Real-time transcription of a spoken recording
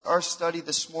Our study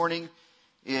this morning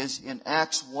is in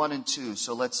Acts 1 and 2.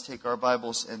 So let's take our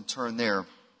Bibles and turn there.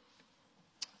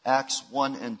 Acts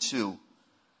 1 and 2.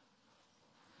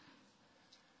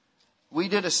 We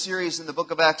did a series in the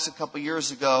book of Acts a couple years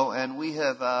ago, and we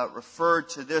have referred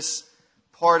to this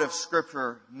part of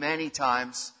Scripture many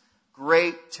times.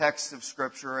 Great text of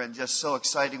Scripture, and just so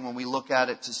exciting when we look at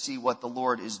it to see what the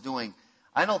Lord is doing.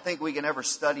 I don't think we can ever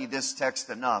study this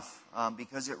text enough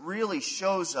because it really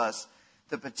shows us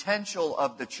the potential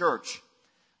of the church.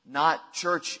 Not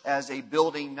church as a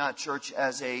building, not church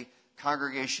as a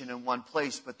congregation in one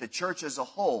place, but the church as a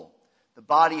whole, the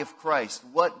body of Christ,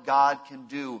 what God can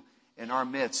do in our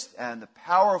midst, and the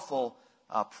powerful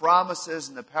promises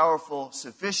and the powerful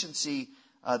sufficiency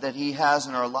that He has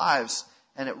in our lives.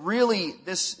 And it really,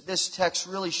 this text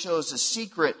really shows a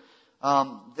secret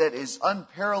that is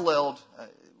unparalleled.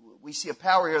 We see a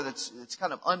power here that's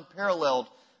kind of unparalleled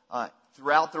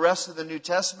throughout the rest of the New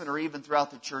Testament, or even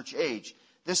throughout the church age.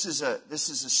 This is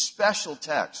a special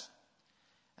text.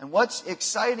 And what's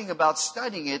exciting about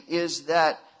studying it is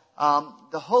that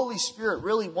the Holy Spirit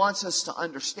really wants us to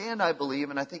understand, I believe,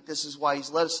 and I think this is why He's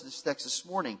led us to this text this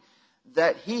morning,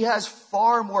 that He has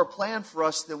far more planned for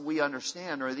us than we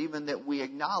understand, or even that we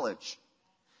acknowledge.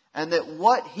 And that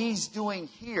what He's doing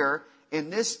here in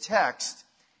this text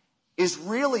is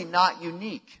really not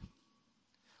unique.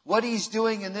 What He's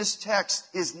doing in this text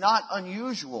is not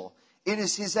unusual. It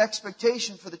is His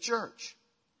expectation for the church.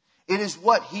 It is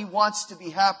what He wants to be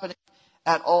happening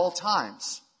at all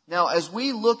times. Now, as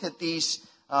we look at these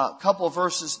couple of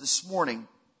verses this morning,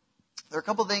 there are a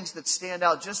couple of things that stand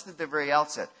out just at the very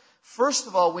outset. First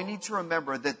of all, we need to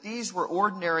remember that these were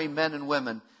ordinary men and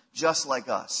women just like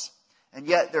us. And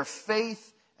yet their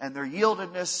faith and their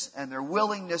yieldedness and their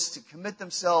willingness to commit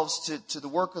themselves to the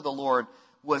work of the Lord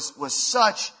was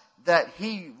such that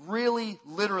He really,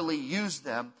 literally used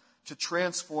them to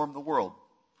transform the world.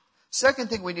 Second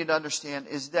thing we need to understand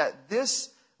is that this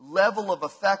level of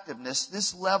effectiveness,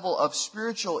 this level of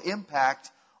spiritual impact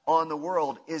on the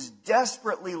world is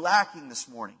desperately lacking this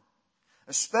morning.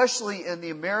 Especially in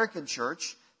the American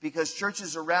church, because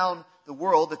churches around the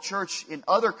world, the church in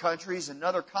other countries and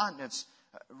other continents,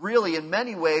 really in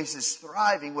many ways is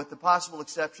thriving, with the possible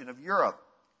exception of Europe.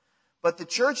 But the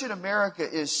church in America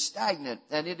is stagnant,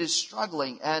 and it is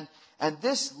struggling, and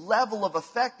this level of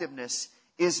effectiveness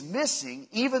is missing,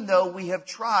 even though we have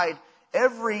tried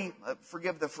every,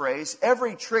 forgive the phrase,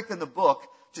 every trick in the book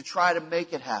to try to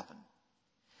make it happen.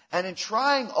 And in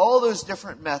trying all those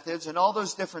different methods and all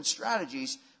those different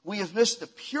strategies, we have missed the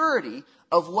purity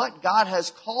of what God has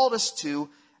called us to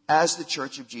as the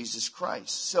Church of Jesus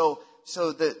Christ. So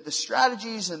the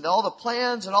strategies and all the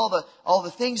plans and all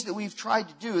the things that we've tried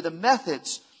to do, the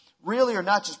methods, really are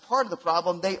not just part of the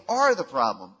problem, they are the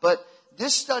problem. But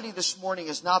this study this morning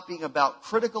is not being about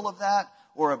critical of that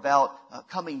or about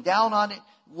coming down on it.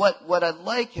 What I'd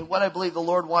like and what I believe the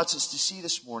Lord wants us to see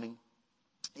this morning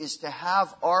is to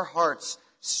have our hearts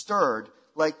stirred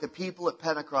like the people at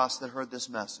Pentecost that heard this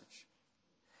message.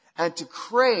 And to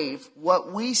crave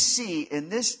what we see in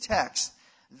this text,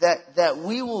 that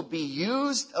we will be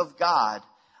used of God.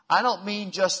 I don't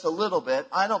mean just a little bit.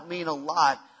 I don't mean a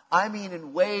lot. I mean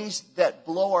in ways that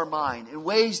blow our mind, in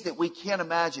ways that we can't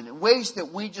imagine, in ways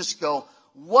that we just go,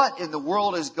 what in the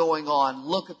world is going on?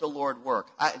 Look at the Lord work.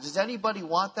 Does anybody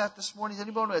want that this morning? Does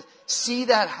anybody want to see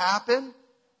that happen?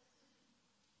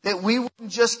 That we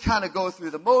wouldn't just kind of go through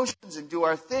the motions and do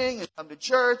our thing and come to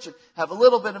church and have a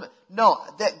little bit of it. No,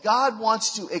 that God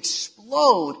wants to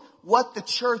explode what the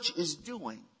church is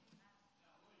doing.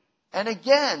 And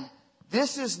again,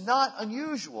 this is not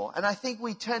unusual. And I think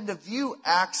we tend to view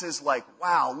Acts as like,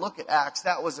 wow, look at Acts.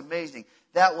 That was amazing.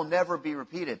 That will never be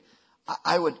repeated.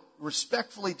 I would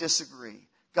respectfully disagree.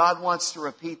 God wants to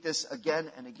repeat this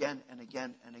again and again and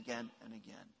again and again and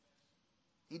again.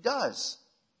 He does.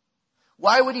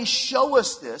 Why would He show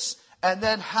us this and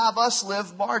then have us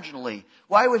live marginally?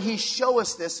 Why would He show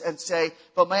us this and say,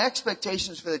 but my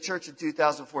expectations for the church in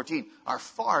 2014 are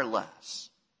far less?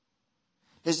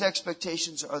 His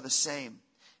expectations are the same.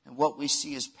 And what we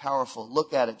see is powerful.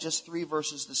 Look at it. Just 3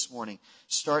 verses this morning.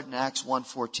 Start in Acts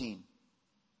 1:14.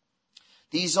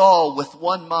 These all with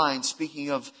one mind, speaking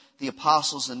of the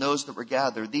apostles and those that were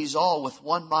gathered, these all with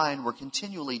one mind were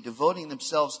continually devoting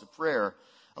themselves to prayer,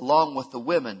 along with the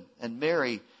women and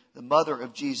Mary, the mother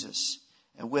of Jesus,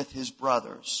 and with his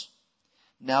brothers.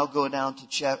 Now go down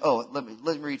to let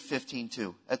me read 15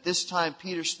 too. At this time,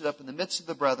 Peter stood up in the midst of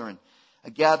the brethren,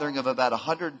 a gathering of about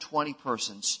 120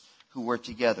 persons who were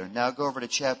together. Now go over to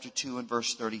chapter 2 and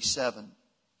verse 37.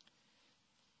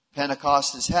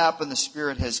 Pentecost has happened. The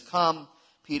Spirit has come.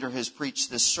 Peter has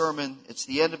preached this sermon. It's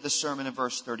the end of the sermon in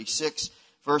verse 36.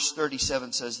 Verse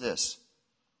 37 says this.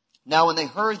 Now when they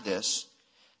heard this,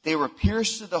 they were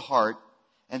pierced to the heart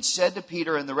and said to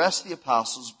Peter and the rest of the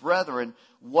apostles, Brethren,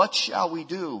 what shall we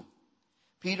do?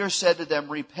 Peter said to them,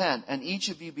 Repent, and each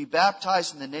of you be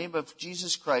baptized in the name of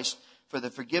Jesus Christ for the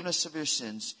forgiveness of your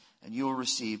sins, and you will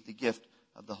receive the gift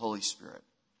of the Holy Spirit.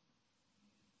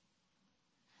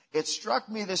 It struck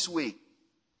me this week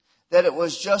that it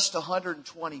was just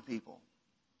 120 people.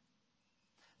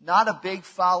 Not a big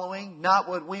following, not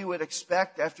what we would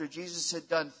expect after Jesus had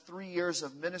done 3 years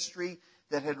of ministry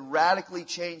that had radically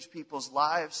changed people's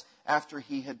lives, after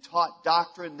he had taught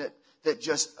doctrine that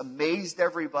just amazed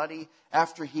everybody,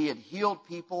 after he had healed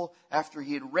people, after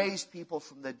he had raised people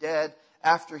from the dead,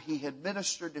 after he had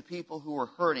ministered to people who were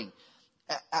hurting.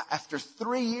 After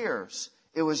 3 years,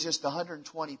 it was just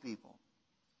 120 people.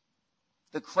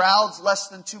 The crowds less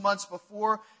than 2 months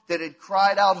before that had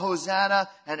cried out Hosanna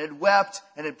and had wept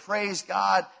and had praised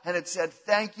God and had said,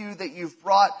 thank you that you've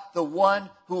brought the one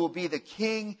who will be the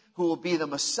king, who will be the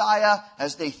Messiah,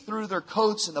 as they threw their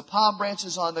coats and the palm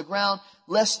branches on the ground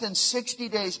less than 60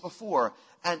 days before.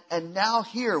 And now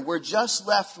here we're just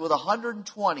left with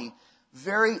 120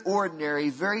 very ordinary,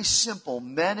 very simple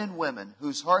men and women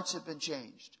whose hearts have been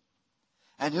changed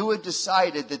and who had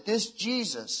decided that this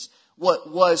Jesus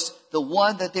was the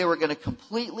one that they were going to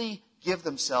completely give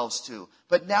themselves to.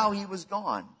 But now he was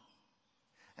gone.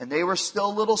 And they were still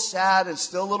a little sad and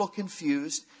still a little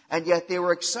confused. And yet they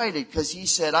were excited because he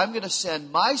said, I'm going to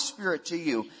send my Spirit to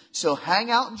you. So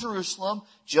hang out in Jerusalem.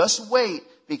 Just wait,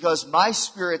 because my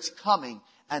Spirit's coming.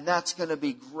 And that's going to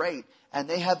be great. And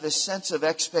they have this sense of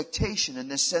expectation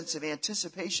and this sense of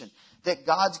anticipation that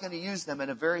God's going to use them in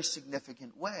a very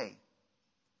significant way.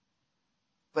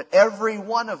 But every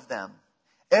one of them,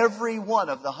 every one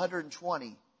of the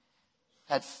 120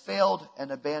 had failed and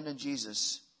abandoned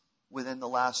Jesus within the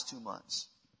last 2 months.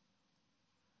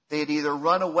 They had either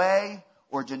run away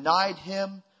or denied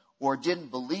him or didn't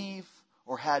believe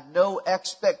or had no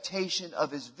expectation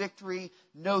of his victory,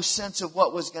 no sense of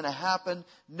what was going to happen,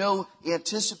 no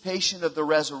anticipation of the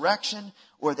resurrection,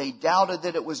 or they doubted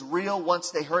that it was real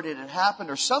once they heard it had happened,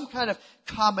 or some kind of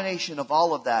combination of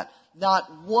all of that.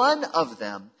 Not one of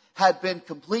them had been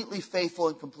completely faithful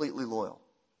and completely loyal.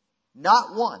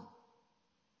 Not one.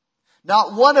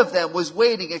 Not one of them was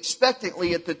waiting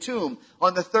expectantly at the tomb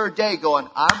on the third day going,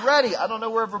 I'm ready. I don't know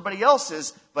where everybody else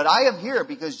is, but I am here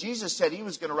because Jesus said he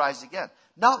was going to rise again.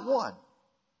 Not one.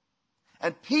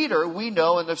 And Peter, we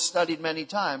know and have studied many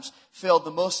times, failed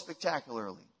the most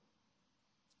spectacularly.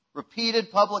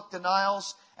 Repeated public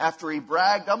denials after he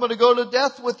bragged, I'm going to go to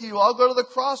death with you. I'll go to the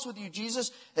cross with you,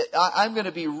 Jesus. I'm going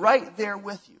to be right there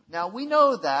with you. Now, we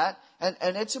know that, and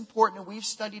it's important, and we've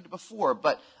studied it before,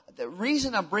 but the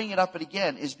reason I'm bringing it up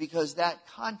again is because that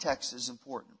context is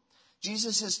important.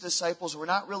 Jesus' disciples were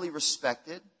not really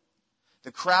respected.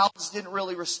 The crowds didn't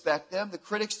really respect them. The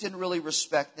critics didn't really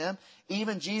respect them.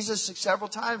 Even Jesus several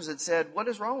times had said, what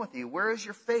is wrong with you? Where is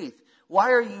your faith?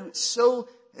 Why are you so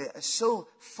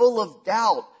full of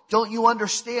doubt? Don't you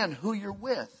understand who you're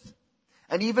with?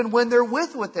 And even when they're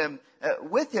with him,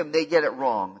 they get it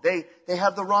wrong. They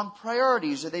have the wrong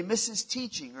priorities, or they miss his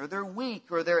teaching, or they're weak,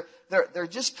 or they're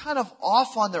just kind of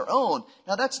off on their own.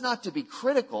 Now, that's not to be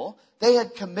critical. They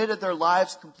had committed their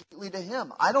lives completely to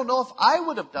him. I don't know if I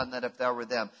would have done that if that were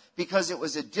them, because it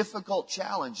was a difficult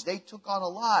challenge. They took on a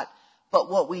lot. But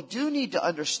what we do need to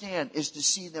understand is to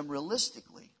see them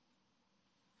realistically.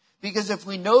 Because if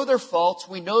we know their faults,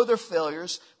 we know their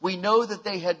failures, we know that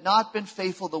they had not been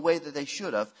faithful the way that they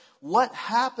should have, what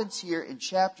happens here in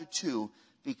chapter 2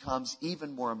 becomes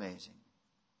even more amazing.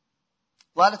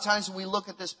 A lot of times when we look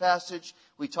at this passage,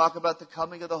 we talk about the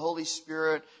coming of the Holy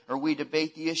Spirit, or we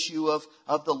debate the issue of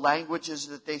the languages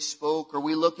that they spoke, or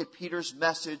we look at Peter's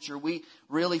message, or we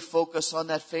really focus on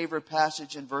that favorite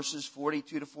passage in verses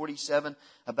 42 to 47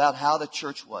 about how the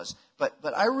church was. But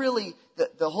I really,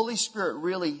 the Holy Spirit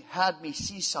really had me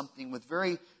see something with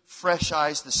very fresh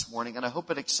eyes this morning, and I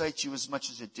hope it excites you as much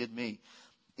as it did me.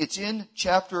 It's in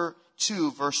chapter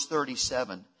 2, verse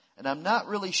 37. And I'm not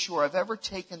really sure I've ever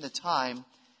taken the time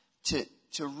to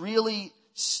really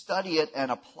study it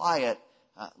and apply it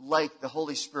like the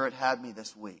Holy Spirit had me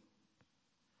this week.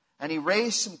 And he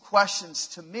raised some questions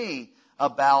to me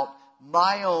about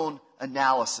my own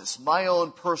analysis, my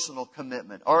own personal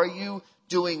commitment. Are you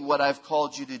doing what I've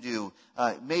called you to do?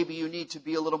 Maybe you need to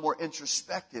be a little more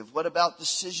introspective. What about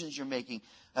decisions you're making?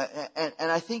 And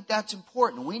I think that's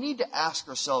important. We need to ask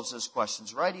ourselves those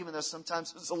questions, right? Even though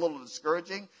sometimes it's a little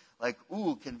discouraging. Like,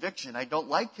 conviction. I don't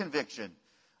like conviction.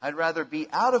 I'd rather be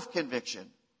out of conviction.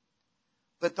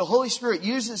 But the Holy Spirit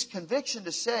uses conviction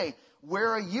to say, where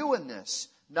are you in this?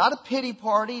 Not a pity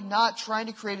party, not trying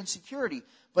to create insecurity,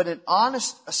 but an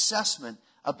honest assessment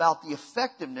about the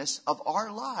effectiveness of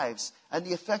our lives and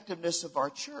the effectiveness of our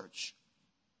church.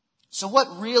 So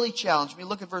what really challenged me,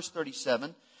 look at verse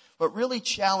 37, what really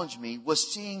challenged me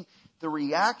was seeing the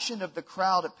reaction of the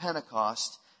crowd at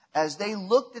Pentecost as they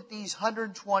looked at these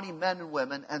 120 men and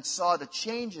women and saw the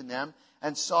change in them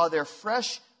and saw their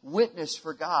fresh witness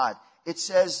for God. It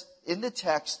says in the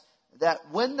text that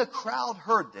when the crowd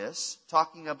heard this,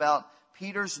 talking about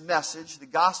Peter's message, the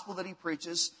gospel that he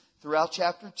preaches throughout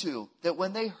chapter 2, that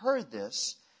when they heard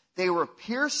this, they were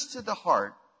pierced to the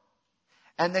heart,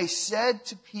 and they said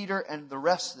to Peter and the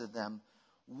rest of them,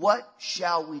 "What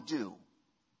shall we do?"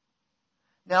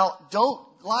 Now,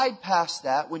 don't glide past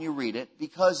that when you read it,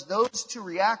 because those two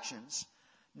reactions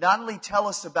not only tell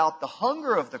us about the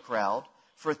hunger of the crowd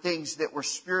for things that were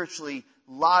spiritually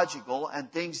logical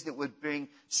and things that would bring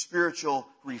spiritual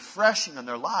refreshing in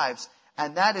their lives,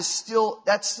 and that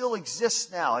still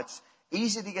exists now. It's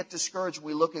easy to get discouraged when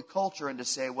we look at culture and to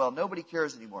say, well, nobody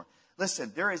cares anymore.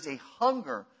 Listen, there is a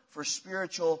hunger for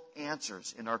spiritual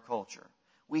answers in our culture.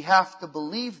 We have to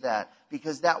believe that,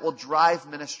 because that will drive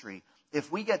ministry.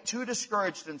 If we get too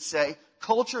discouraged and say,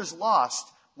 culture's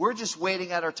lost, we're just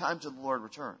waiting at our time till the Lord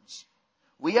returns.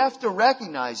 We have to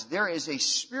recognize there is a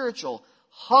spiritual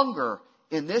hunger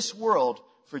in this world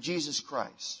for Jesus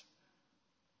Christ.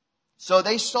 So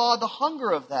they saw the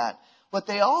hunger of that. What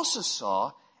they also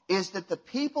saw is that the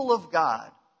people of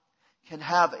God can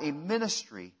have a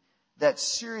ministry that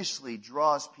seriously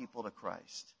draws people to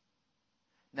Christ.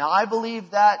 Now, I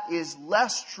believe that is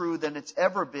less true than it's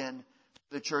ever been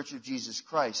for the Church of Jesus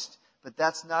Christ. But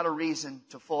that's not a reason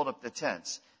to fold up the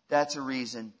tents. That's a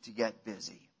reason to get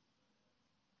busy.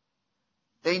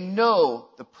 They know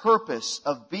the purpose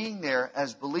of being there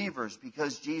as believers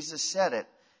because Jesus said it.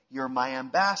 You're my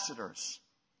ambassadors.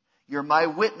 You're my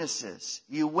witnesses.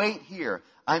 You wait here.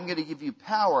 I'm going to give you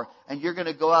power, and you're going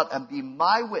to go out and be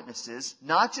my witnesses,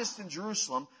 not just in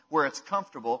Jerusalem, where it's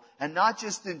comfortable, and not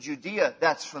just in Judea,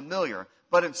 that's familiar,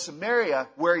 but in Samaria,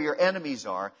 where your enemies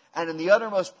are, and in the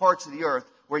uttermost parts of the earth,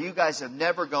 where you guys have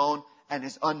never gone and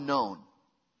is unknown.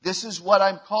 This is what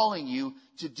I'm calling you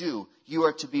to do. You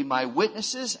are to be my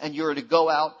witnesses, and you are to go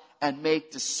out and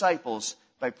make disciples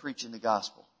by preaching the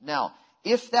gospel. Now,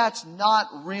 if that's not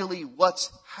really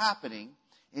what's happening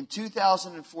in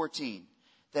 2014,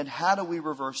 then how do we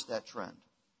reverse that trend?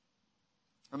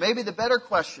 Or maybe the better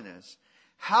question is,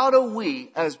 how do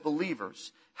we as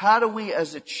believers, how do we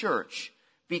as a church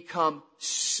become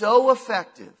so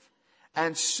effective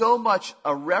and so much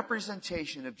a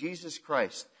representation of Jesus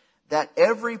Christ that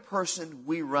every person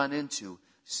we run into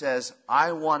says,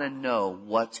 I want to know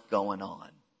what's going on.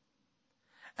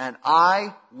 And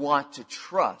I want to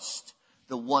trust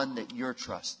the one that you're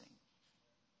trusting.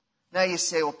 Now you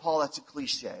say, well, Paul, that's a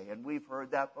cliche, and we've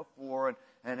heard that before,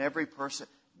 and every person.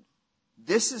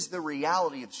 This is the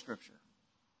reality of Scripture.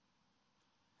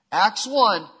 Acts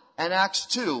 1 and Acts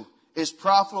 2 is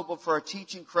profitable for our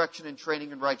teaching, correction, and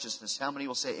training in righteousness. How many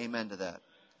will say amen to that?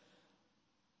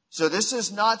 So this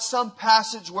is not some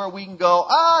passage where we can go,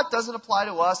 it doesn't apply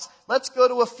to us. Let's go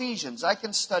to Ephesians. I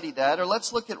can study that. Or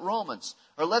let's look at Romans.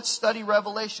 Or let's study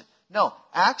Revelation. No,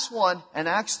 Acts 1 and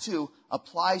Acts 2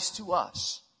 applies to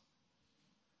us.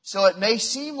 So it may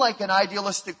seem like an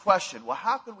idealistic question. Well,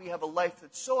 how can we have a life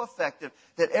that's so effective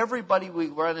that everybody we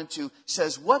run into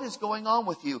says, what is going on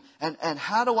with you? And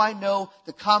how do I know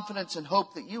the confidence and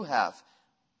hope that you have?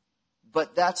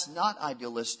 But that's not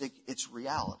idealistic. It's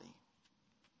reality.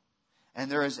 And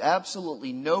there is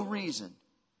absolutely no reason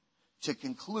to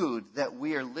conclude that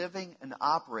we are living and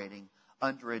operating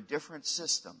under a different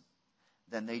system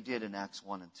than they did in Acts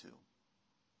 1 and 2.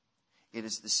 It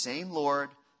is the same Lord,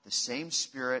 the same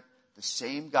Spirit, the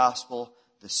same gospel,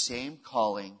 the same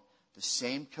calling, the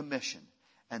same commission,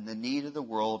 and the need of the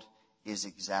world is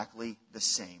exactly the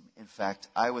same. In fact,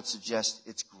 I would suggest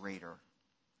it's greater.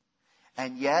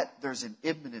 And yet, there's an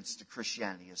impotence to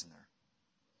Christianity, isn't there?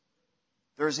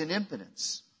 There's an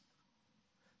impotence.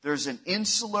 There's an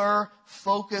insular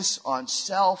focus on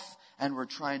self, and we're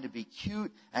trying to be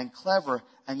cute and clever.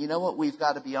 And you know what? We've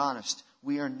got to be honest.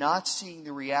 We are not seeing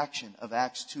the reaction of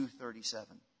Acts 2:37.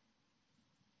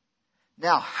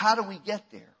 Now, how do we get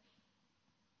there?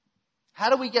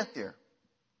 How do we get there?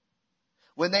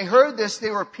 When they heard this, they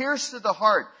were pierced to the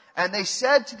heart, and they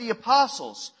said to the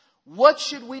apostles, what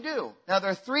should we do? Now,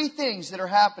 there are three things that are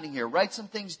happening here. Write some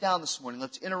things down this morning.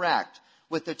 Let's interact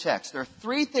with the text. There are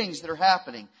three things that are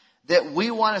happening that we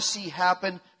want to see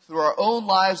happen through our own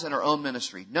lives and our own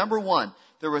ministry. Number one,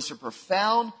 there was a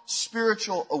profound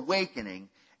spiritual awakening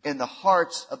in the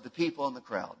hearts of the people in the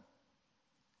crowd.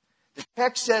 The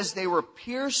text says they were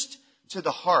pierced to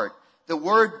the heart. The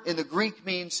word in the Greek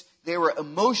means they were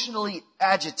emotionally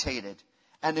agitated,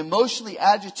 and emotionally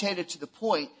agitated to the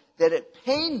point that it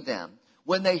pained them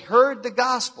when they heard the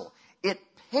gospel. It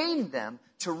pained them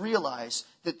to realize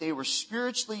that they were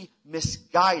spiritually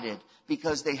misguided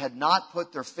because they had not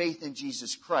put their faith in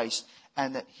Jesus Christ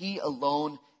and that He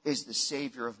alone is the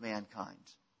Savior of mankind.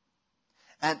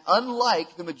 And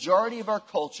unlike the majority of our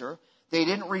culture, they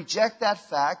didn't reject that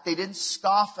fact. They didn't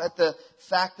scoff at the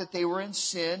fact that they were in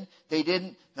sin. They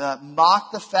didn't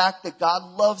mock the fact that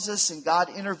God loves us and God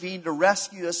intervened to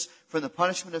rescue us from the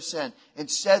punishment of sin.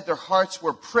 Instead, their hearts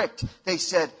were pricked. They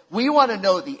said, we want to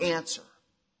know the answer.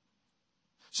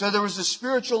 So there was a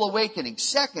spiritual awakening.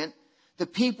 Second, the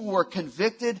people were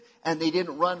convicted and they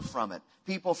didn't run from it.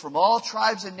 People from all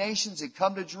tribes and nations had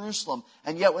come to Jerusalem.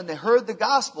 And yet when they heard the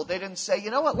gospel, they didn't say,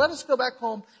 you know what, let us go back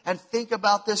home and think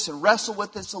about this and wrestle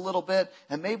with this a little bit.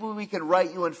 And maybe we can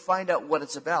write you and find out what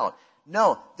it's about.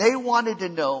 No, they wanted to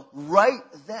know right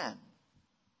then.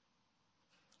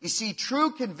 You see,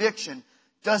 true conviction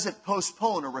doesn't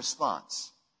postpone a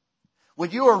response.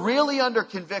 When you are really under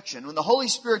conviction, when the Holy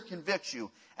Spirit convicts you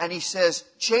and He says,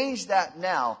 change that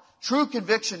now, true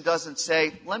conviction doesn't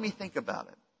say, let me think about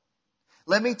it.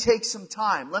 Let me take some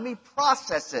time. Let me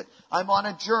process it. I'm on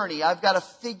a journey. I've got to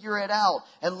figure it out.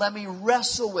 And let me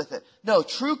wrestle with it. No,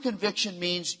 true conviction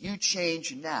means you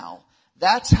change now.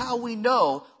 That's how we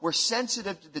know we're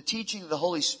sensitive to the teaching of the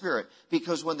Holy Spirit.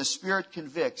 Because when the Spirit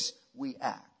convicts, we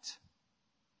act.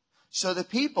 So the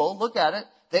people, look at it,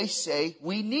 they say,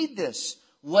 we need this.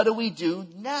 What do we do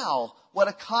now? What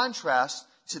a contrast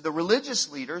to the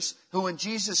religious leaders who, when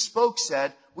Jesus spoke,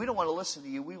 said, we don't want to listen to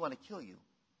you. We want to kill you.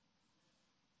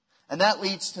 And that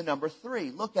leads to number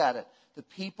 3. Look at it. The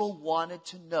people wanted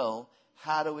to know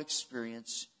how to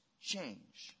experience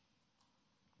change.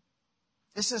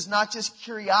 This is not just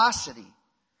curiosity.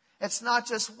 It's not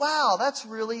just, wow, that's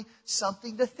really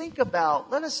something to think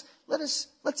about.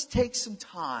 Let's take some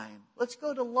time. Let's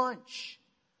go to lunch.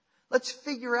 Let's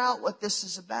figure out what this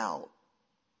is about.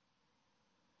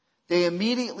 They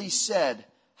immediately said,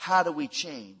 how do we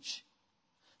change?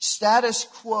 Status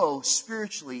quo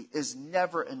spiritually is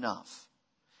never enough.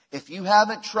 If you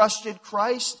haven't trusted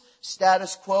Christ,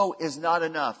 status quo is not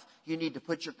enough. You need to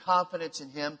put your confidence in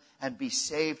Him and be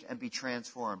saved and be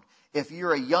transformed. If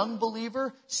you're a young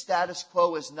believer, status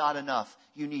quo is not enough.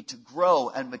 You need to grow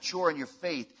and mature in your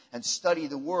faith and study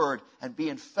the Word and be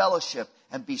in fellowship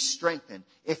and be strengthened.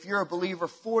 If you're a believer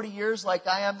 40 years like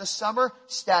I am this summer,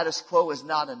 status quo is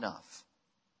not enough.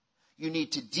 You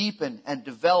need to deepen and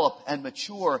develop and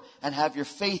mature and have your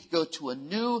faith go to a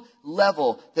new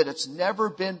level that it's never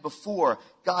been before.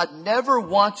 God never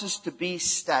wants us to be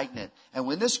stagnant. And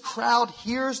when this crowd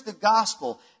hears the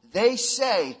gospel, they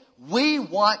say, we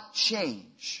want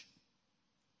change.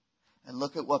 And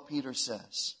look at what Peter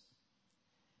says.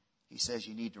 He says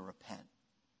you need to repent.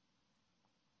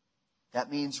 That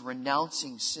means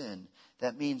renouncing sin.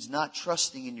 That means not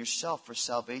trusting in yourself for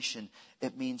salvation.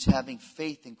 It means having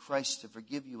faith in Christ to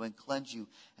forgive you and cleanse you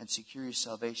and secure your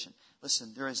salvation.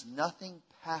 Listen, there is nothing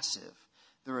passive.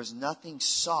 There is nothing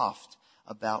soft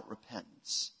about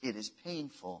repentance. It is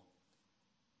painful.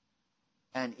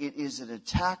 And it is an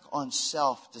attack on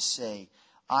self to say,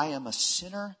 I am a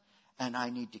sinner and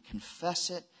I need to confess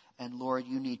it. And Lord,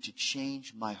 you need to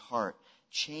change my heart.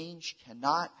 Change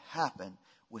cannot happen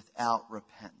without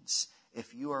repentance.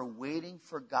 If you are waiting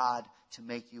for God to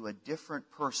make you a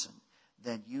different person,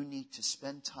 then you need to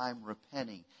spend time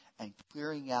repenting and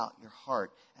clearing out your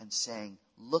heart and saying,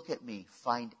 look at me,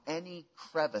 find any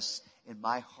crevice in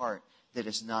my heart that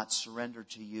is not surrendered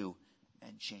to you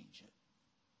and change it.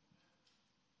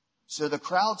 So the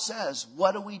crowd says,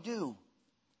 what do we do?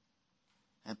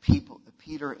 And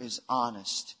Peter is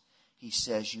honest. He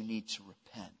says, you need to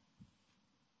repent.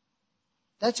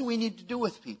 That's what we need to do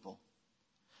with people.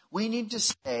 We need to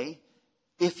say,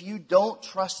 if you don't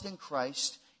trust in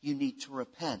Christ, you need to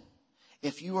repent.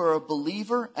 If you are a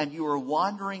believer and you are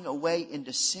wandering away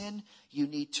into sin, you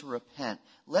need to repent.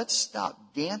 Let's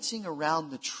stop dancing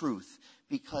around the truth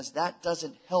because that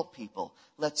doesn't help people.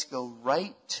 Let's go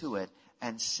right to it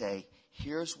and say,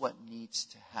 here's what needs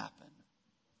to happen.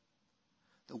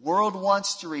 The world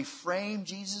wants to reframe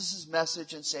Jesus'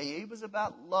 message and say he was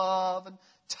about love and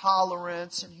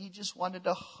tolerance and he just wanted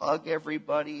to hug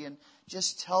everybody and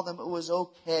just tell them it was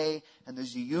okay. And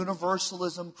there's a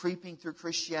universalism creeping through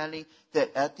Christianity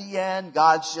that at the end,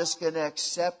 God's just going to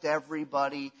accept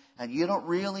everybody and you don't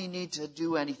really need to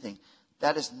do anything.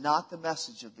 That is not the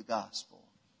message of the gospel.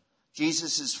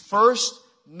 Jesus' first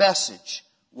message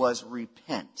was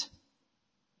repent.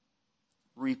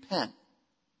 Repent.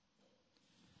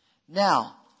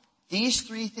 Now, these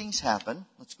three things happen.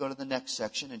 Let's go to the next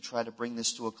section and try to bring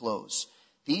this to a close.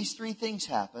 These three things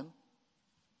happen.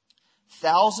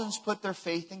 Thousands put their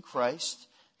faith in Christ.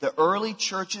 The early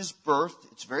church's birth,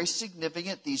 it's very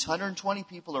significant. These 120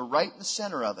 people are right in the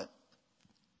center of it.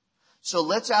 So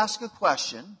let's ask a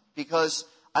question, because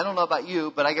I don't know about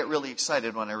you, but I get really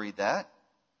excited when I read that.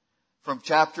 From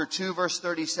chapter 2, verse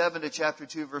 37 to chapter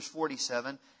 2, verse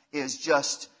 47 is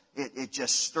just, it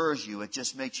just stirs you. It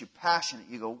just makes you passionate.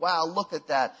 You go, wow, look at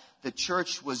that. The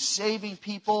church was saving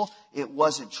people. It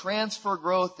wasn't transfer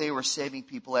growth. They were saving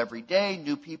people every day.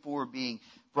 New people were being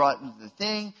brought into the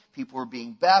thing. People were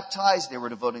being baptized. They were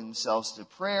devoting themselves to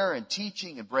prayer and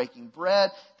teaching and breaking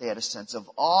bread. They had a sense of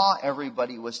awe.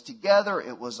 Everybody was together.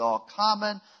 It was all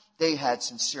common. They had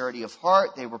sincerity of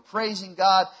heart. They were praising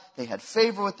God. They had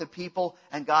favor with the people.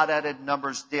 And God added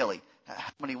numbers daily.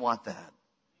 How many want that?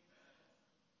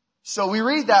 So we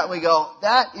read that and we go,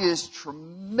 that is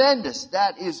tremendous.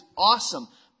 That is awesome.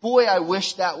 Boy, I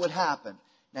wish that would happen.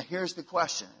 Now here's the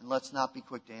question, and let's not be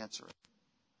quick to answer it.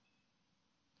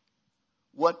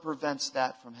 What prevents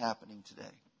that from happening today?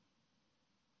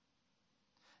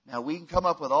 Now we can come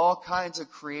up with all kinds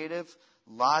of creative,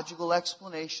 logical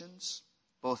explanations,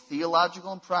 both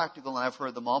theological and practical, and I've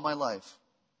heard them all my life.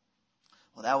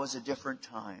 Well, that was a different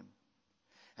time.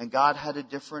 And God had a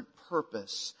different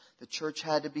purpose. The church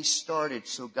had to be started,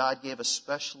 so God gave a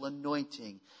special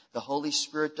anointing. The Holy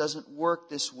Spirit doesn't work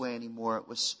this way anymore. It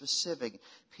was specific.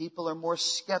 People are more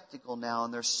skeptical now,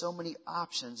 and there's so many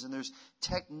options, and there's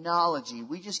technology.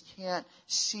 We just can't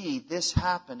see this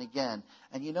happen again.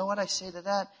 And you know what I say to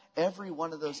that? Every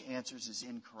one of those answers is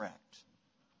incorrect.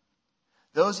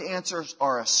 Those answers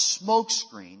are a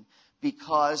smokescreen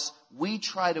because we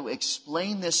try to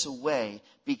explain this away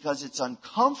because it's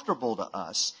uncomfortable to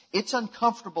us. It's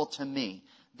uncomfortable to me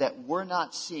that we're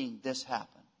not seeing this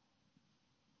happen.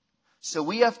 So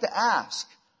we have to ask,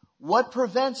 what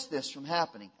prevents this from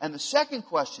happening? And the second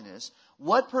question is,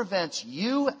 what prevents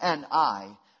you and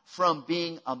I from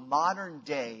being a modern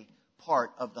day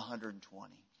part of the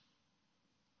 120?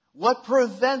 What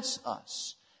prevents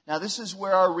us? Now this is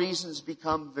where our reasons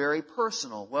become very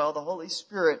personal. Well, the Holy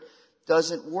Spirit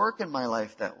doesn't work in my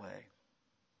life that way.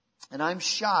 And I'm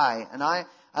shy, and I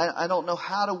don't know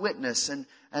how to witness, and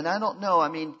I don't know. I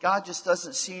mean, God just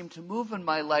doesn't seem to move in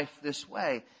my life this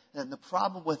way. And the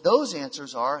problem with those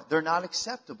answers are they're not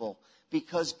acceptable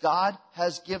because God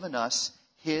has given us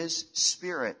His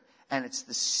Spirit. And it's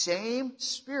the same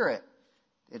Spirit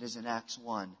that is in Acts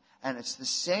 1. And it's the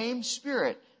same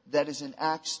Spirit that is in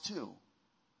Acts 2.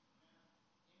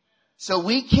 So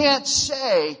we can't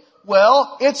say,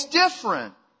 well, it's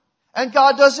different. And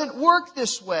God doesn't work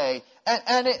this way.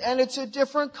 And it's a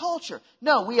different culture.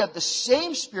 No, we have the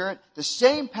same Spirit, the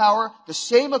same power, the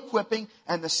same equipping,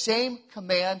 and the same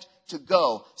command to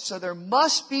go. So there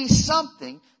must be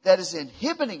something that is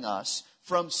inhibiting us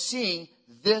from seeing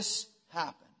this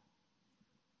happen.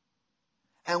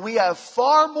 And we have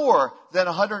far more than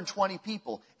 120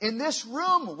 people. In this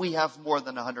room, we have more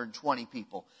than 120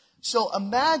 people. So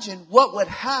imagine what would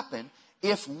happen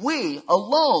if we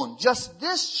alone, just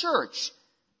this church,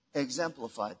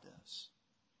 exemplified this.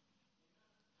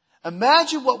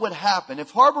 Imagine what would happen if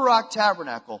Harbor Rock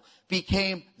Tabernacle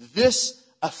became this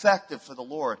effective for the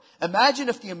Lord. Imagine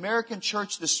if the American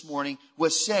church this morning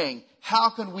was saying, how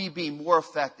can we be more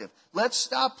effective? Let's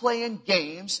stop playing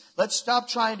games. Let's stop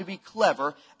trying to be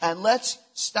clever. And let's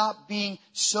stop being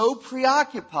so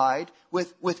preoccupied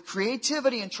with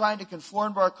creativity and trying to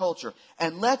conform to our culture.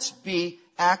 And let's be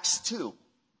Acts 2.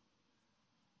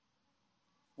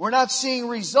 We're not seeing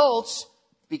results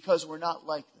because we're not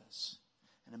like this.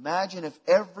 And imagine if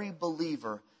every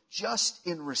believer, just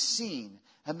in Racine,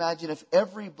 imagine if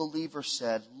every believer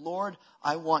said, Lord,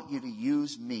 I want you to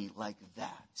use me like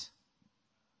that.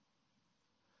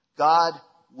 God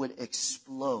would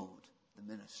explode the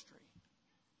ministry.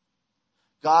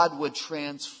 God would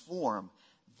transform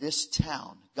this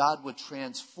town. God would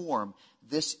transform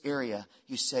this area.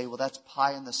 You say, well, that's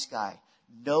pie in the sky.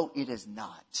 No, it is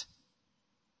not.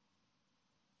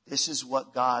 This is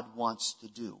what God wants to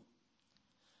do.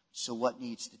 So what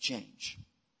needs to change?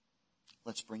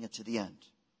 Let's bring it to the end.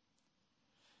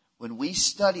 When we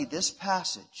study this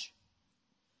passage,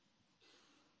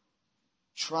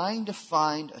 trying to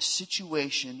find a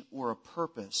situation or a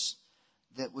purpose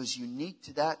that was unique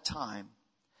to that time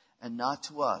and not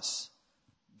to us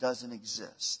doesn't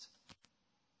exist.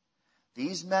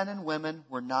 These men and women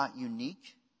were not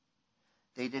unique.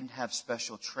 They didn't have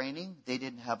special training. They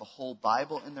didn't have a whole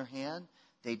Bible in their hand.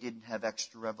 They didn't have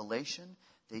extra revelation.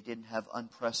 They didn't have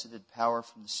unprecedented power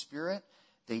from the Spirit.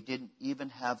 They didn't even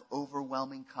have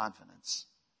overwhelming confidence.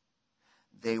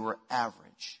 They were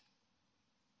average.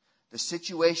 The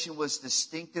situation was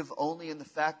distinctive only in the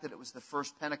fact that it was the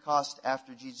first Pentecost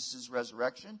after Jesus'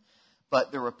 resurrection.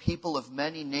 But there were people of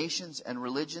many nations and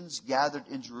religions gathered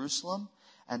in Jerusalem.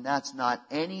 And that's not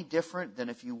any different than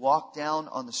if you walk down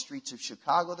on the streets of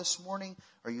Chicago this morning,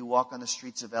 or you walk on the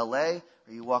streets of LA, or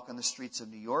you walk on the streets of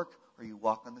New York, or you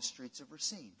walk on the streets of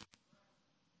Racine.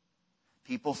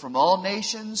 People from all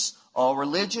nations, all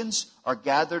religions are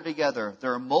gathered together.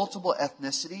 There are multiple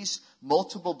ethnicities,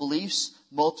 multiple beliefs,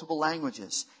 multiple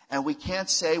languages. And we can't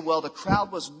say, well, the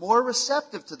crowd was more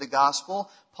receptive to the gospel.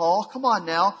 Paul, come on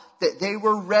now, that they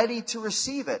were ready to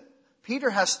receive it.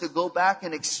 Peter has to go back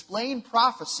and explain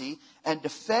prophecy and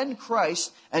defend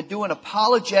Christ and do an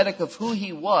apologetic of who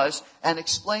he was and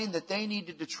explain that they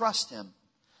needed to trust him.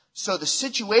 So the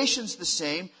situation's the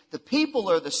same, the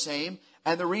people are the same,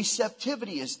 and the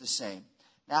receptivity is the same.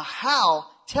 Now how,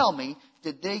 tell me,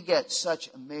 did they get such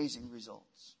amazing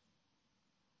results?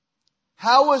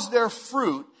 How was their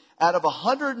fruit out of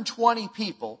 120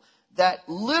 people that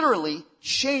literally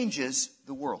changes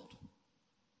the world?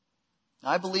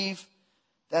 I believe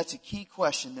that's a key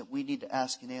question that we need to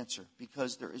ask and answer,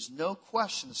 because there is no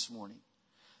question this morning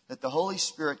that the Holy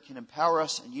Spirit can empower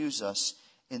us and use us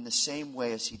in the same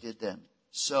way as he did then.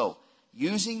 So,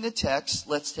 using the text,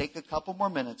 let's take a couple more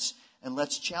minutes and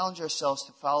let's challenge ourselves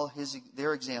to follow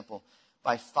their example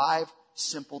by 5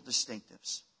 simple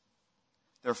distinctives.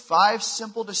 There are 5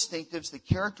 simple distinctives that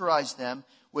characterize them,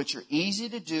 which are easy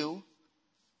to do,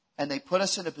 and they put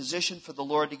us in a position for the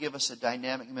Lord to give us a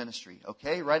dynamic ministry.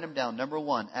 Okay, write them down. Number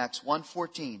 1, Acts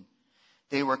 1:14.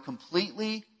 They were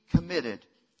completely committed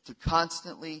to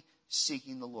constantly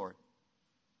seeking the Lord.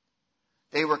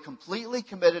 They were completely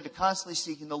committed to constantly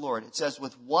seeking the Lord. It says,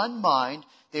 with one mind,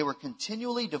 they were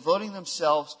continually devoting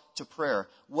themselves to prayer.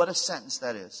 What a sentence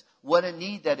that is. What a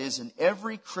need that is in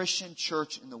every Christian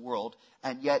church in the world.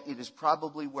 And yet it is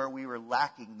probably where we were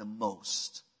lacking the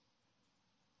most.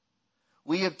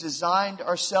 We have designed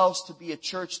ourselves to be a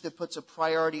church that puts a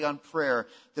priority on prayer,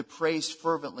 that prays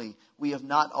fervently. We have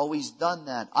not always done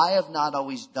that. I have not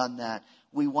always done that.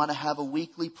 We want to have a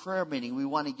weekly prayer meeting. We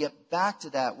want to get back to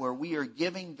that where we are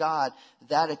giving God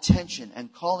that attention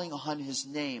and calling on his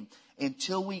name.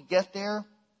 Until we get there,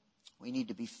 we need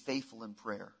to be faithful in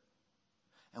prayer.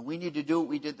 And we need to do what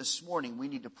we did this morning. We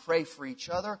need to pray for each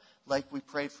other like we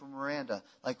prayed for Miranda,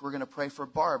 like we're going to pray for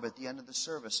Barb at the end of the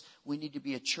service. We need to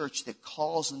be a church that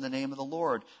calls in the name of the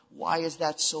Lord. Why is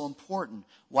that so important?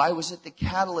 Why was it the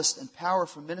catalyst and power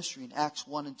for ministry in Acts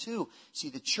 1 and 2? See,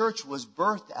 the church was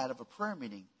birthed out of a prayer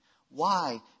meeting.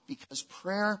 Why? Because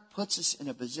prayer puts us in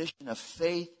a position of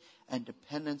faith and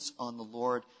dependence on the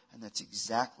Lord, and that's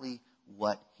exactly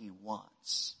what he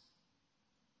wants.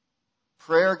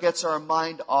 Prayer gets our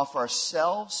mind off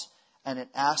ourselves, and it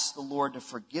asks the Lord to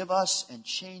forgive us and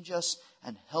change us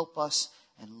and help us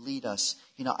and lead us.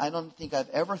 You know, I don't think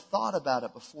I've ever thought about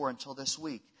it before until this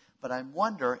week. But I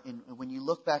wonder, when you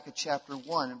look back at chapter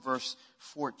 1 and verse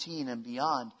 14 and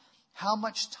beyond, how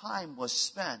much time was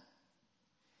spent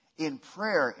in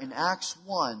prayer in Acts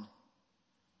 1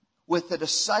 with the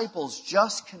disciples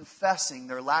just confessing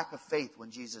their lack of faith when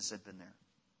Jesus had been there.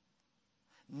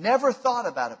 Never thought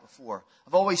about it before.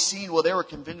 I've always seen, well, they were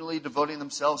continually devoting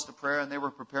themselves to prayer and they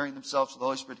were preparing themselves for the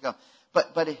Holy Spirit to come.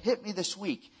 But it hit me this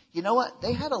week. You know what?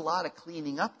 They had a lot of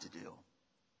cleaning up to do.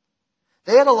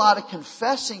 They had a lot of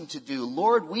confessing to do.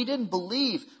 Lord, we didn't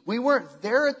believe. We weren't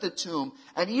there at the tomb.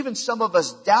 And even some of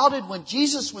us doubted when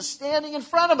Jesus was standing in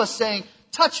front of us saying,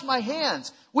 touch my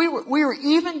hands. We were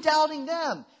even doubting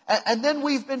them. And then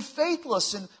we've been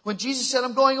faithless. And when Jesus said,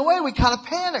 I'm going away, we kind of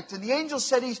panicked. And the angel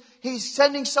said he's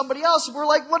sending somebody else. And we're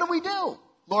like, what do?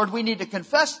 Lord, we need to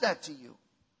confess that to you.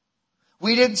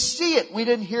 We didn't see it. We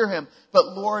didn't hear him.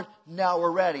 But Lord, now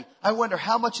we're ready. I wonder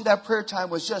how much of that prayer time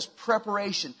was just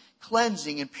preparation,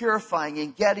 cleansing and purifying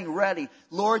and getting ready.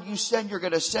 Lord, you're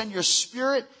going to send your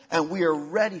Spirit, and we are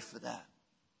ready for that.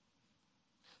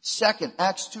 Second,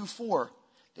 Acts 2:4,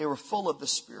 they were full of the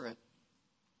Spirit.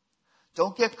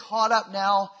 Don't get caught up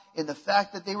now in the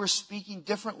fact that they were speaking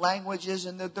different languages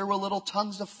and that there were little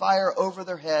tongues of fire over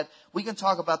their head. We can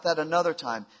talk about that another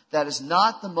time. That is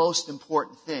not the most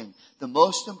important thing. The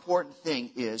most important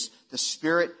thing is the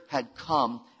Spirit had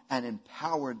come and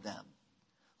empowered them.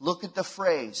 Look at the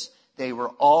phrase, they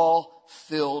were all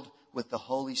filled with the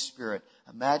Holy Spirit.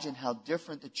 Imagine how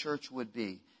different the church would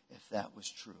be if that was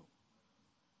true.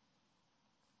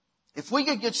 If we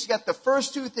could just get the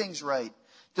first two things right,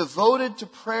 devoted to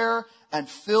prayer and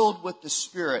filled with the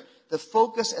Spirit, the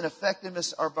focus and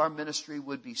effectiveness of our ministry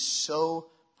would be so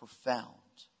profound.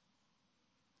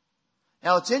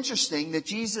 Now it's interesting that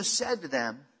Jesus said to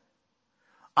them,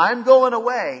 I'm going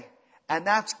away, and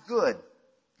that's good.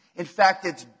 In fact,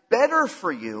 it's better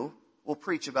for you, we'll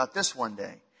preach about this one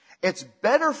day, it's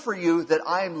better for you that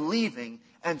I'm leaving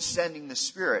and sending the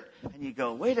Spirit. And you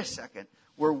go, wait a second,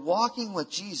 we're walking with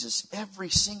Jesus every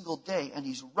single day, and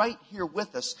He's right here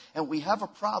with us, and we have a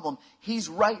problem. He's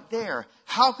right there.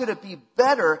 How could it be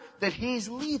better that He's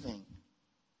leaving?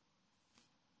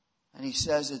 And He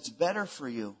says, it's better for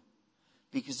you,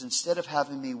 because instead of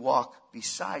having me walk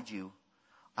beside you,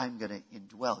 I'm going to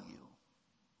indwell you.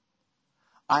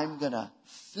 I'm going to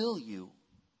fill you.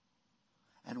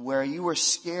 And where you were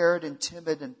scared and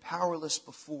timid and powerless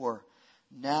before,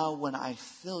 now when I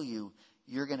fill you,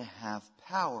 you're going to have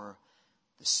power.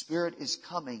 The Spirit is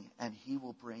coming and He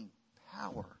will bring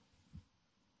power.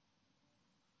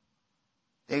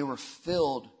 They were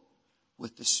filled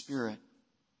with the Spirit.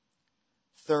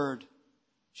 Third,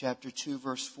 chapter 2,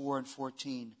 verse 4 and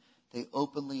 14, they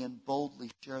openly and boldly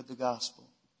shared the gospel.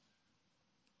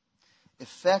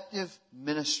 Effective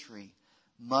ministry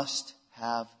must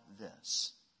have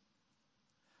this.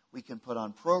 We can put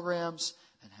on programs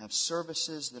and have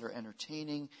services that are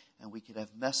entertaining, and we could have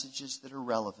messages that are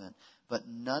relevant, but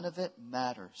none of it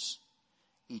matters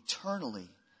eternally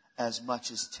as much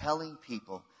as telling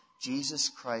people Jesus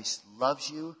Christ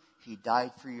loves you, He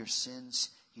died for your sins,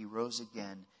 He rose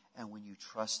again, and when you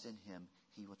trust in Him,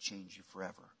 He will change you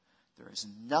forever. There is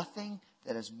nothing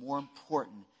that is more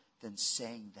important than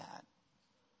saying that.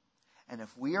 And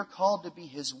if we are called to be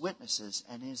His witnesses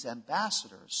and His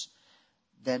ambassadors,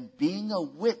 then being a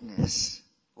witness,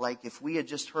 like if we had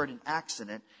just heard an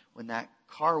accident when that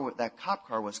cop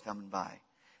car was coming by,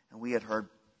 and we had heard,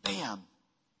 bam,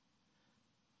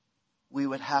 we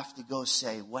would have to go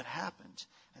say, what happened?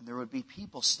 And there would be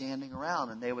people standing around,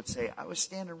 and they would say, I was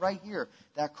standing right here.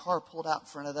 That car pulled out in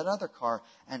front of that other car,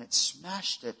 and it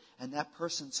smashed it, and that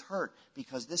person's hurt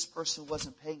because this person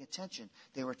wasn't paying attention.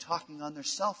 They were talking on their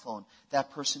cell phone.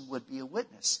 That person would be a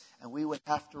witness, and we would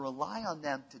have to rely on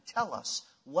them to tell us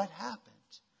what happened.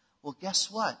 Well,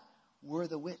 guess what? We're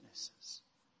the witnesses.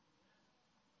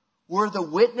 We're the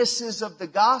witnesses of the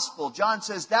gospel. John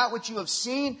says, that which you have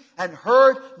seen and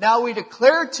heard, now we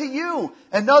declare to you.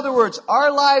 In other words, our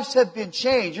lives have been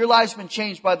changed. Your life's been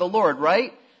changed by the Lord,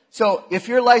 right? So if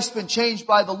your life's been changed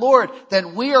by the Lord,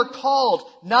 then we are called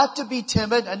not to be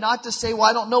timid and not to say, well,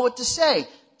 I don't know what to say.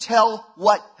 Tell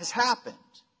what has happened.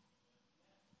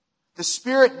 The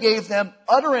Spirit gave them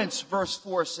utterance, verse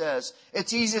 4 says.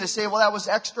 It's easy to say, well, that was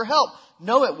extra help.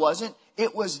 No, it wasn't.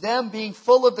 It was them being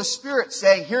full of the Spirit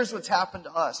saying, here's what's happened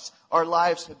to us. Our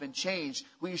lives have been changed.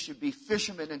 We should be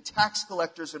fishermen and tax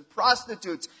collectors and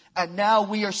prostitutes. And now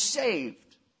we are saved.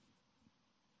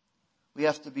 We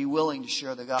have to be willing to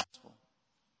share the gospel.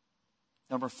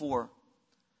 Number 4,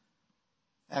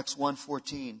 Acts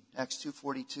 1:14, Acts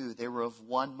 2:42. They were of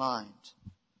one mind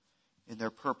in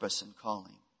their purpose and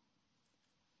calling.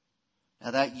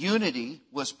 Now that unity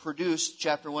was produced,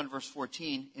 chapter 1, verse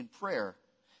 14, in prayer.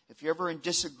 If you're ever in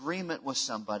disagreement with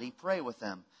somebody, pray with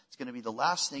them. It's going to be the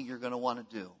last thing you're going to want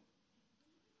to do.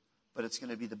 But it's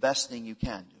going to be the best thing you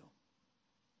can do.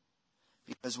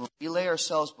 Because when we lay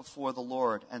ourselves before the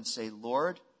Lord and say,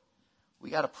 Lord, we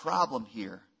got a problem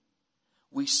here.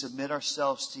 We submit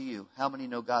ourselves to you. How many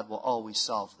know God will always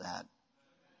solve that?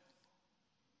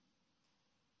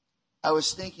 I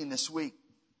was thinking this week,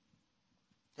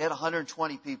 they had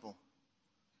 120 people.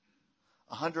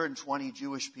 120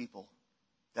 Jewish people.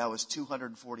 That was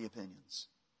 240 opinions.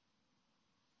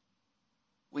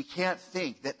 We can't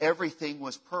think that everything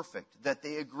was perfect, that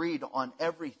they agreed on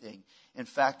everything. In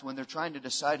fact, when they're trying to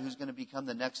decide who's going to become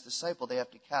the next disciple, they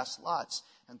have to cast lots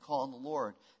and call on the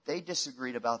Lord. They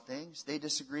disagreed about things. They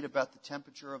disagreed about the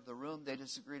temperature of the room. They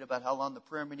disagreed about how long the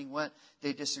prayer meeting went.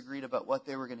 They disagreed about what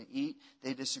they were going to eat.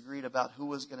 They disagreed about who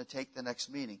was going to take the next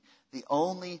meeting. The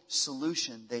only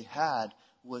solution they had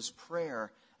was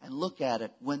prayer. And look at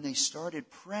it. When they started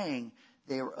praying,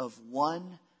 they were of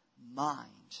one mind.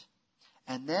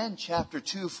 And then chapter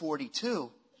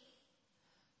 2:42,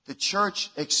 the church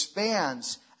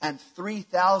expands and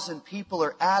 3,000 people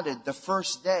are added the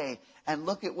first day. And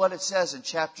look at what it says in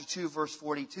chapter 2, verse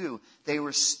 42. They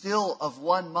were still of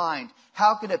one mind.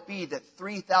 How could it be that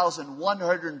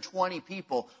 3,120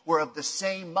 people were of the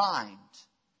same mind?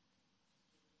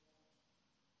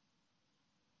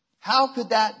 How could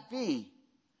that be?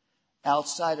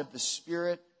 Outside of the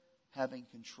Spirit having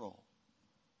control.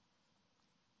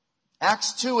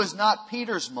 Acts 2 is not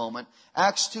Peter's moment.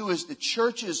 Acts 2 is the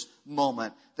church's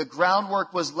moment. The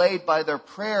groundwork was laid by their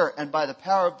prayer and by the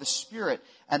power of the Spirit.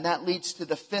 And that leads to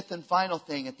the fifth and final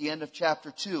thing at the end of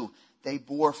chapter 2. They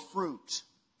bore fruit.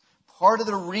 Part of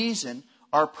the reason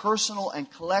our personal and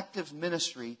collective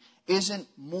ministry isn't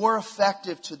more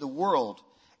effective to the world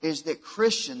is that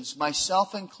Christians,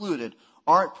 myself included,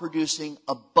 aren't producing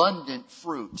abundant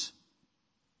fruit.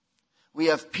 We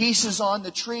have pieces on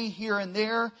the tree here and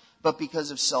there, but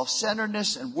because of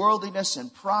self-centeredness and worldliness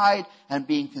and pride and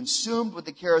being consumed with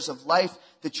the cares of life,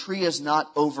 the tree is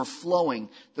not overflowing.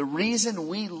 The reason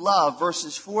we love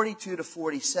verses 42 to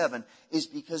 47 is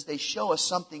because they show us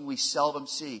something we seldom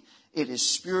see. It is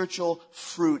spiritual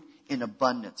fruit in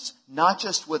abundance. Not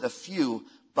just with a few,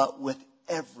 but with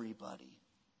everybody.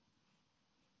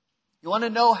 You want to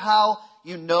know how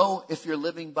you know if you're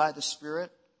living by the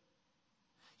Spirit?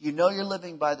 You know you're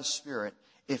living by the Spirit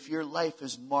if your life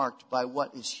is marked by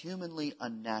what is humanly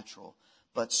unnatural,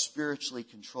 but spiritually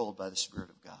controlled by the Spirit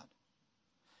of God.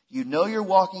 You know you're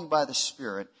walking by the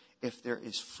Spirit if there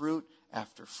is fruit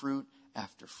after fruit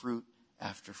after fruit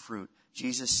after fruit.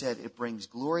 Jesus said it brings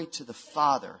glory to the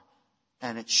Father,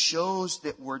 and it shows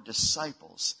that we're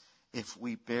disciples if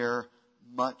we bear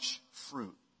much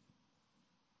fruit.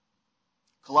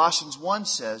 Colossians 1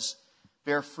 says,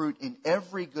 bear fruit in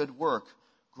every good work,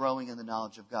 growing in the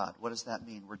knowledge of God. What does that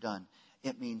mean? We're done.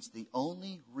 It means the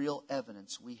only real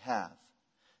evidence we have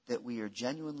that we are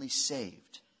genuinely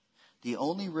saved, the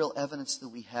only real evidence that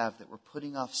we have that we're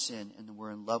putting off sin and that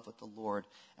we're in love with the Lord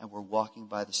and we're walking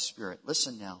by the Spirit,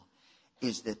 listen now,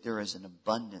 is that there is an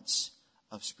abundance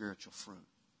of spiritual fruit.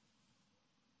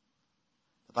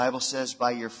 The Bible says,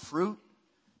 by your fruit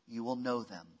you will know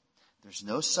them. There's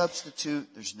no substitute,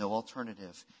 there's no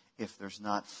alternative. If there's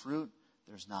not fruit,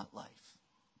 there's not life.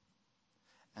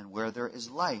 And where there is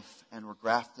life and we're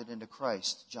grafted into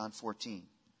Christ, John 14,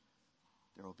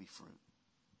 there will be fruit.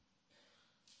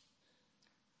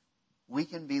 We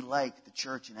can be like the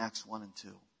church in Acts 1 and 2.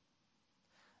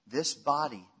 This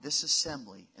body, this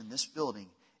assembly in this building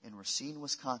in Racine,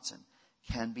 Wisconsin,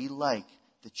 can be like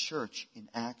the church in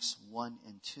Acts 1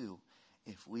 and 2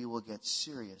 if we will get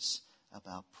serious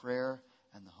about prayer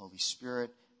and the Holy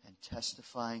Spirit and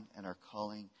testifying and our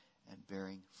calling and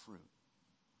bearing fruit.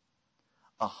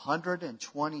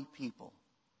 120 people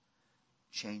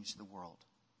changed the world.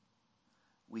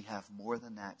 We have more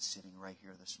than that sitting right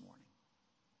here this morning.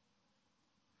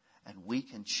 And we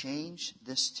can change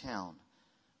this town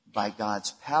by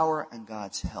God's power and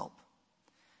God's help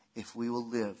if we will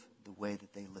live the way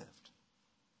that they lived.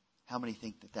 How many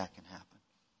think that that can happen?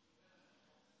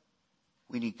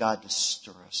 We need God to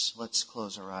stir us. Let's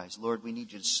close our eyes. Lord, we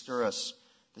need you to stir us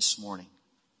this morning.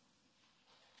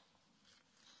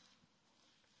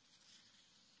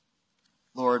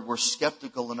 Lord, we're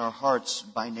skeptical in our hearts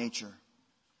by nature.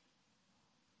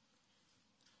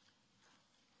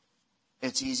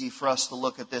 It's easy for us to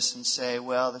look at this and say,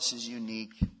 well, this is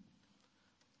unique.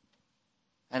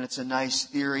 And it's a nice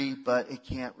theory, but it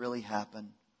can't really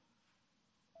happen.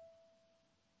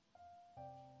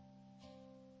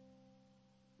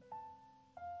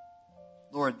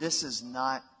 Lord, this is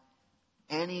not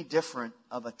any different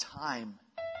of a time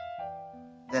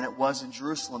than it was in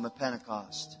Jerusalem at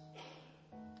Pentecost.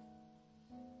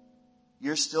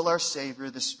 You're still our Savior.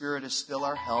 The Spirit is still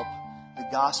our help. The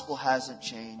gospel hasn't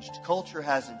changed. Culture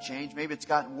hasn't changed. Maybe it's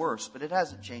gotten worse, but it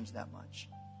hasn't changed that much.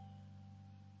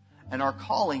 And our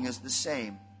calling is the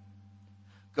same.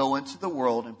 Go into the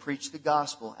world and preach the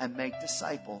gospel and make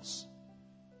disciples.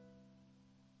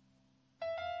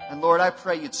 And Lord, I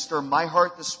pray you'd stir my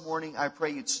heart this morning. I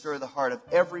pray you'd stir the heart of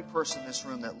every person in this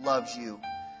room that loves you,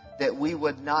 that we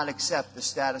would not accept the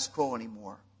status quo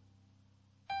anymore.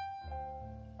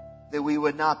 That we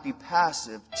would not be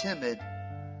passive, timid,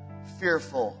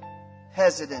 fearful,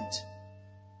 hesitant,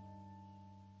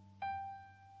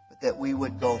 but that we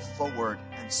would go forward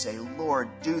and say, Lord,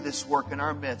 do this work in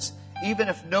our midst, even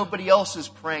if nobody else is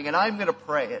praying, and I'm going to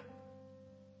pray it.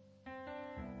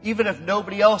 Even if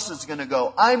nobody else is going to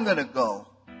go, I'm going to go.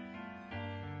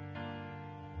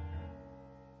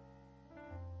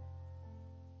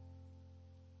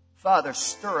 Father,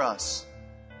 stir us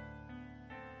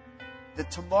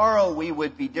that tomorrow we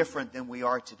would be different than we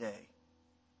are today.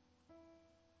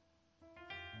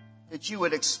 That you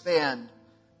would expand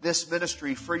this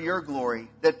ministry for your glory.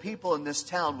 That people in this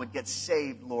town would get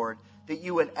saved, Lord. That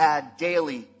you would add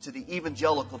daily to the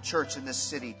evangelical church in this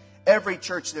city. Every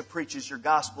church that preaches your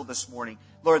gospel this morning,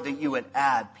 Lord, that you would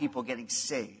add people getting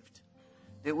saved.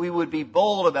 That we would be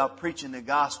bold about preaching the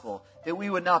gospel. That we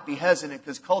would not be hesitant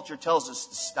because culture tells us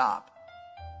to stop.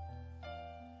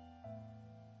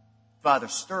 Father,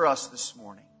 stir us this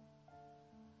morning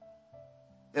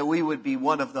that we would be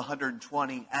one of the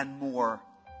 120 and more.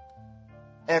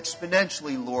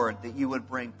 Exponentially, Lord, that you would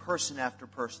bring person after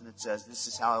person that says, this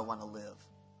is how I want to live.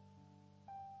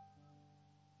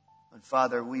 And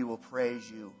Father, we will praise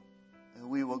you and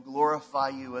we will glorify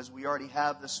you as we already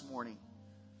have this morning.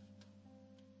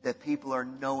 That people are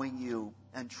knowing you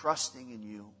and trusting in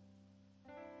you.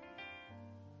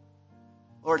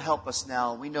 Lord, help us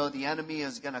now. We know the enemy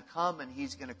is going to come and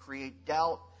he's going to create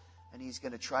doubt and he's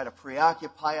going to try to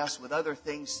preoccupy us with other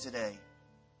things today.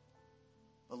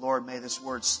 But Lord, may this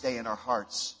word stay in our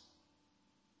hearts.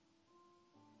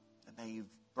 And may you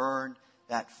burn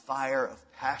that fire of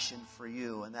passion for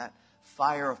you and that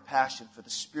fire of passion for the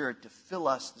Spirit to fill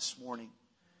us this morning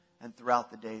and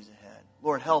throughout the days ahead.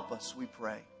 Lord, help us, we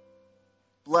pray.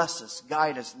 Bless us,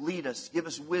 guide us, lead us, give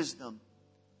us wisdom.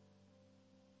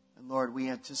 And Lord, we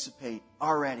anticipate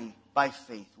already by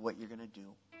faith what you're going to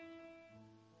do.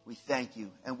 We thank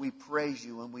you and we praise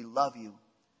you and we love you.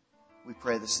 We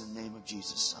pray this in the name of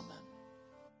Jesus. Amen.